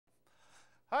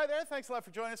Hi there, thanks a lot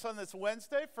for joining us on this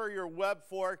Wednesday for your web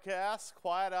forecast.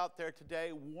 Quiet out there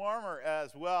today, warmer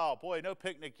as well. Boy, no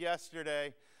picnic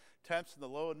yesterday. Temps in the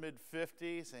low and mid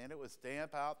 50s, and it was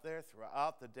damp out there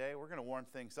throughout the day. We're going to warm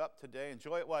things up today.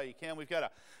 Enjoy it while you can. We've got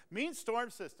a mean storm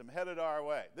system headed our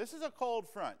way. This is a cold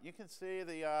front. You can see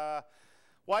the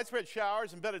widespread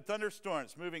showers, embedded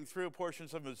thunderstorms moving through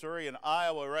portions of Missouri and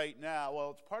Iowa right now.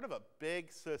 Well, it's part of a big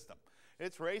system.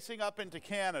 It's racing up into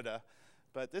Canada.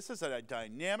 But this is a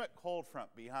dynamic cold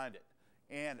front behind it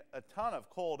and a ton of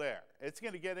cold air. It's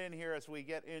going to get in here as we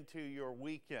get into your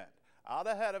weekend. Out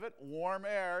ahead of it, warm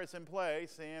air is in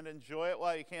place, and enjoy it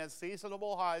while you can.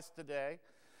 Seasonable highs today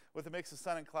with a mix of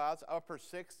sun and clouds, upper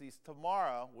 60s.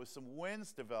 Tomorrow, with some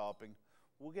winds developing,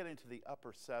 we'll get into the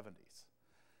upper 70s.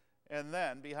 And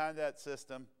then behind that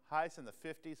system, highs in the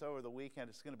 50s over the weekend.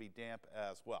 It's going to be damp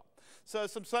as well. So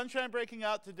some sunshine breaking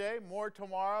out today, more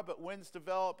tomorrow, but winds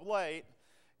develop late.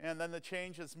 And then the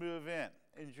changes move in.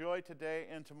 Enjoy today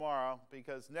and tomorrow,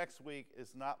 because next week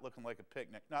is not looking like a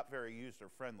picnic, not very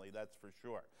user-friendly, that's for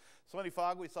sure. So any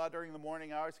fog we saw during the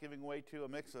morning hours giving way to a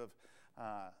mix of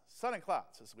sun and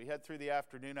clouds as we head through the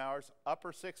afternoon hours.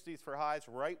 Upper 60s for highs,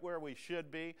 right where we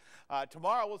should be.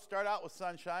 Tomorrow we'll start out with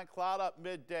sunshine, cloud up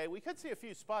midday. We could see a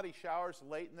few spotty showers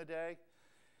late in the day.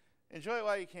 Enjoy it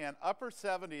while you can. Upper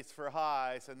 70s for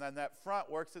highs, and then that front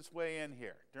works its way in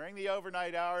here. During the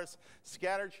overnight hours,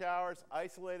 scattered showers,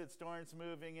 isolated storms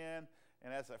moving in,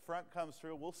 and as the front comes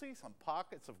through, we'll see some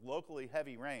pockets of locally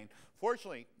heavy rain.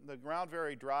 Fortunately, the ground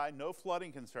very dry, no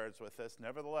flooding concerns with this.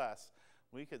 Nevertheless,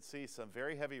 we could see some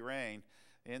very heavy rain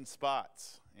in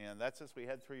spots, and that's as we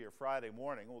head through your Friday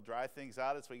morning. We'll dry things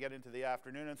out as we get into the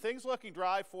afternoon, and things looking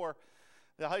dry for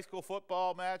the high school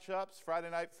football matchups, Friday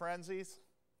night frenzies.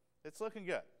 It's looking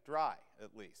good, dry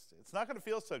at least. It's not going to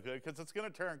feel so good because it's going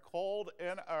to turn cold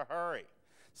in a hurry.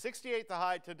 68 the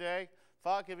high today,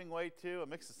 fog giving way to a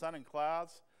mix of sun and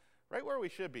clouds, right where we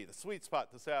should be, the sweet spot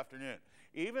this afternoon.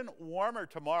 Even warmer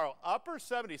tomorrow, upper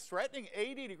 70s, threatening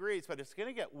 80 degrees, but it's going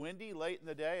to get windy late in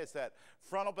the day as that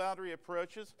frontal boundary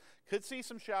approaches. Could see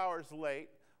some showers late.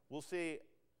 We'll see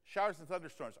showers and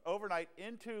thunderstorms overnight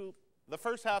into the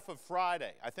first half of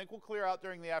Friday. I think we'll clear out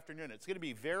during the afternoon. It's going to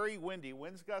be very windy,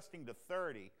 winds gusting to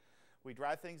 30. We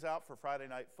dry things out for Friday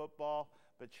night football,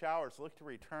 but showers look to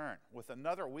return with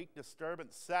another weak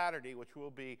disturbance Saturday, which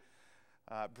will be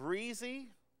breezy,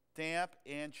 damp,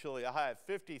 and chilly. A high of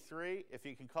 53. If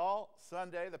you can call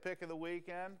Sunday the pick of the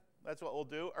weekend, that's what we'll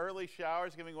do. Early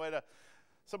showers giving way to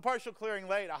some partial clearing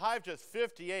late, a high of just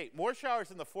 58. More showers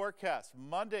in the forecast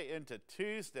Monday into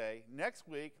Tuesday. Next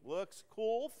week looks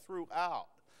cool throughout.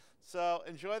 So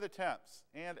enjoy the temps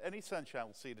and any sunshine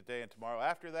we'll see today and tomorrow.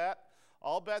 After that,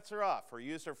 all bets are off for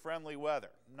user-friendly weather.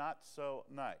 Not so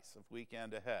nice of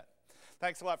weekend ahead.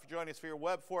 Thanks a lot for joining us for your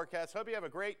web forecast. Hope you have a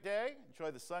great day. Enjoy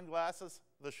the sunglasses,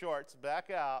 the shorts, back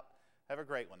out. Have a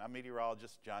great one. I'm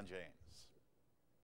meteorologist John James.